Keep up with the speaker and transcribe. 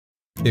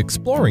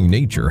Exploring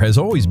nature has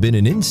always been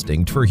an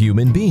instinct for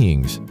human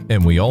beings,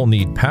 and we all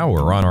need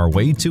power on our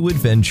way to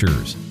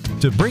adventures.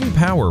 To bring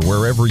power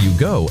wherever you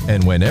go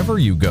and whenever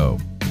you go,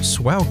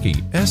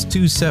 SUAOKI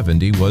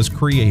S270 was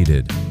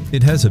created.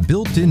 It has a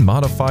built-in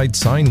modified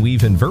sine wave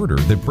inverter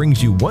that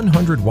brings you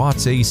 100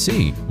 watts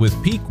AC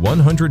with peak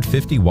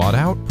 150 watt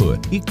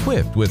output,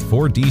 equipped with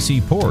 4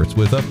 DC ports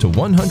with up to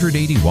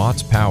 180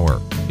 watts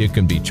power. It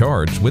can be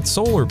charged with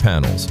solar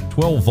panels,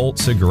 12-volt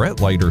cigarette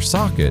lighter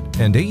socket,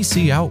 and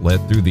AC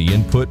outlet through the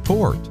input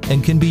port,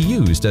 and can be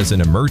used as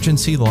an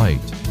emergency light.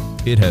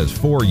 It has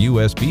 4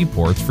 USB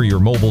ports for your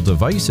mobile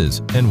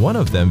devices, and one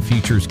of them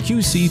features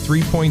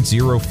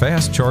QC3.0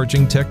 fast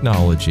charging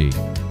technology.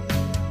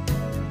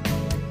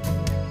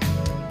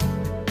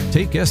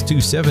 Take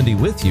S270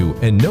 with you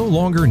and no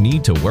longer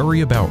need to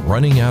worry about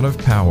running out of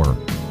power.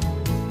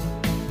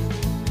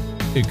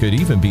 It could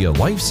even be a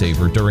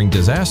lifesaver during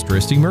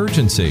disastrous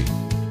emergency.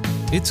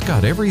 It's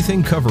got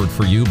everything covered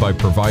for you by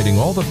providing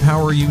all the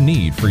power you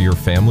need for your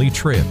family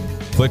trip.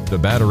 Click the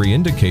battery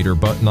indicator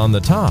button on the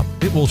top.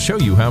 It will show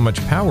you how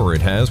much power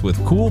it has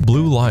with cool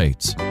blue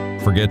lights.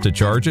 Forget to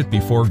charge it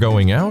before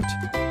going out?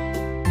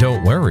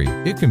 Don't worry,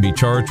 it can be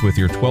charged with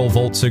your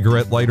 12-volt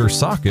cigarette lighter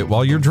socket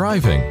while you're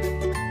driving.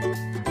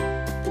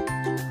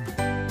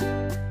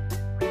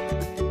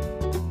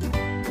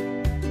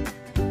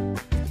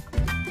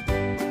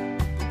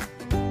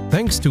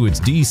 Thanks to its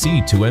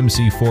DC to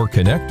MC4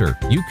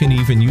 connector, you can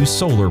even use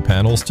solar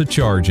panels to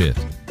charge it.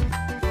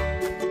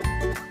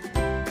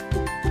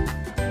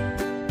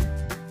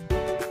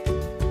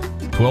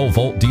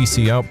 12-volt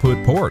DC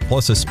output port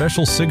plus a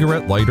special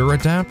cigarette lighter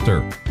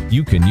adapter.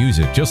 You can use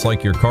it just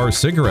like your car's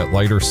cigarette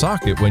lighter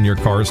socket when your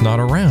car's not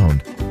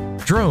around.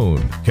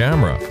 Drone,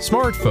 camera,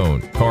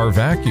 smartphone, car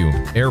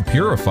vacuum, air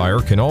purifier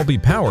can all be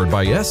powered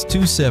by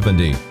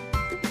S270.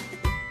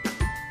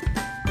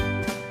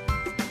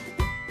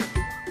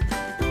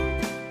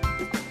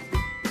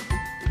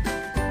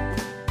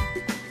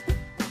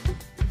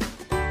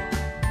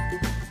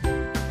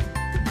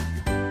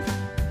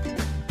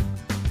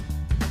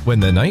 When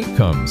the night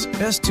comes,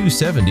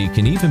 S270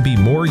 can even be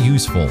more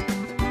useful.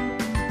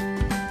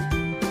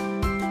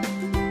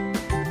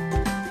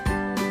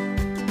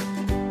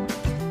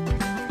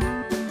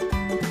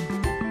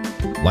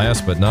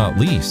 Last but not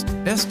least,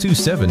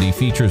 S270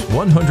 features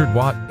 100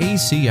 watt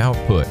AC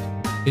output.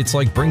 It's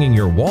like bringing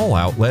your wall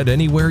outlet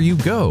anywhere you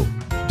go.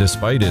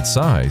 Despite its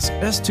size,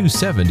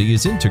 S270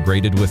 is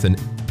integrated with an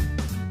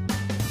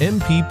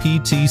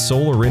MPPT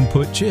solar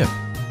input chip,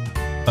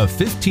 a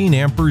 15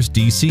 amperes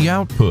DC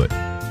output,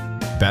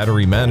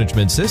 battery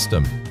management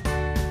system,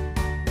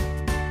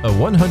 a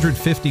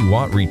 150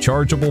 watt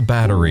rechargeable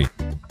battery,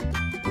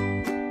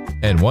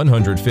 and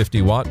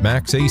 150 watt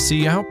max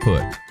AC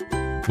output.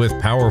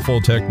 With powerful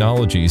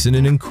technologies in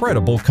an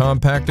incredible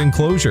compact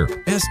enclosure,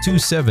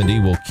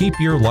 S270 will keep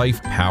your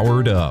life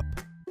powered up.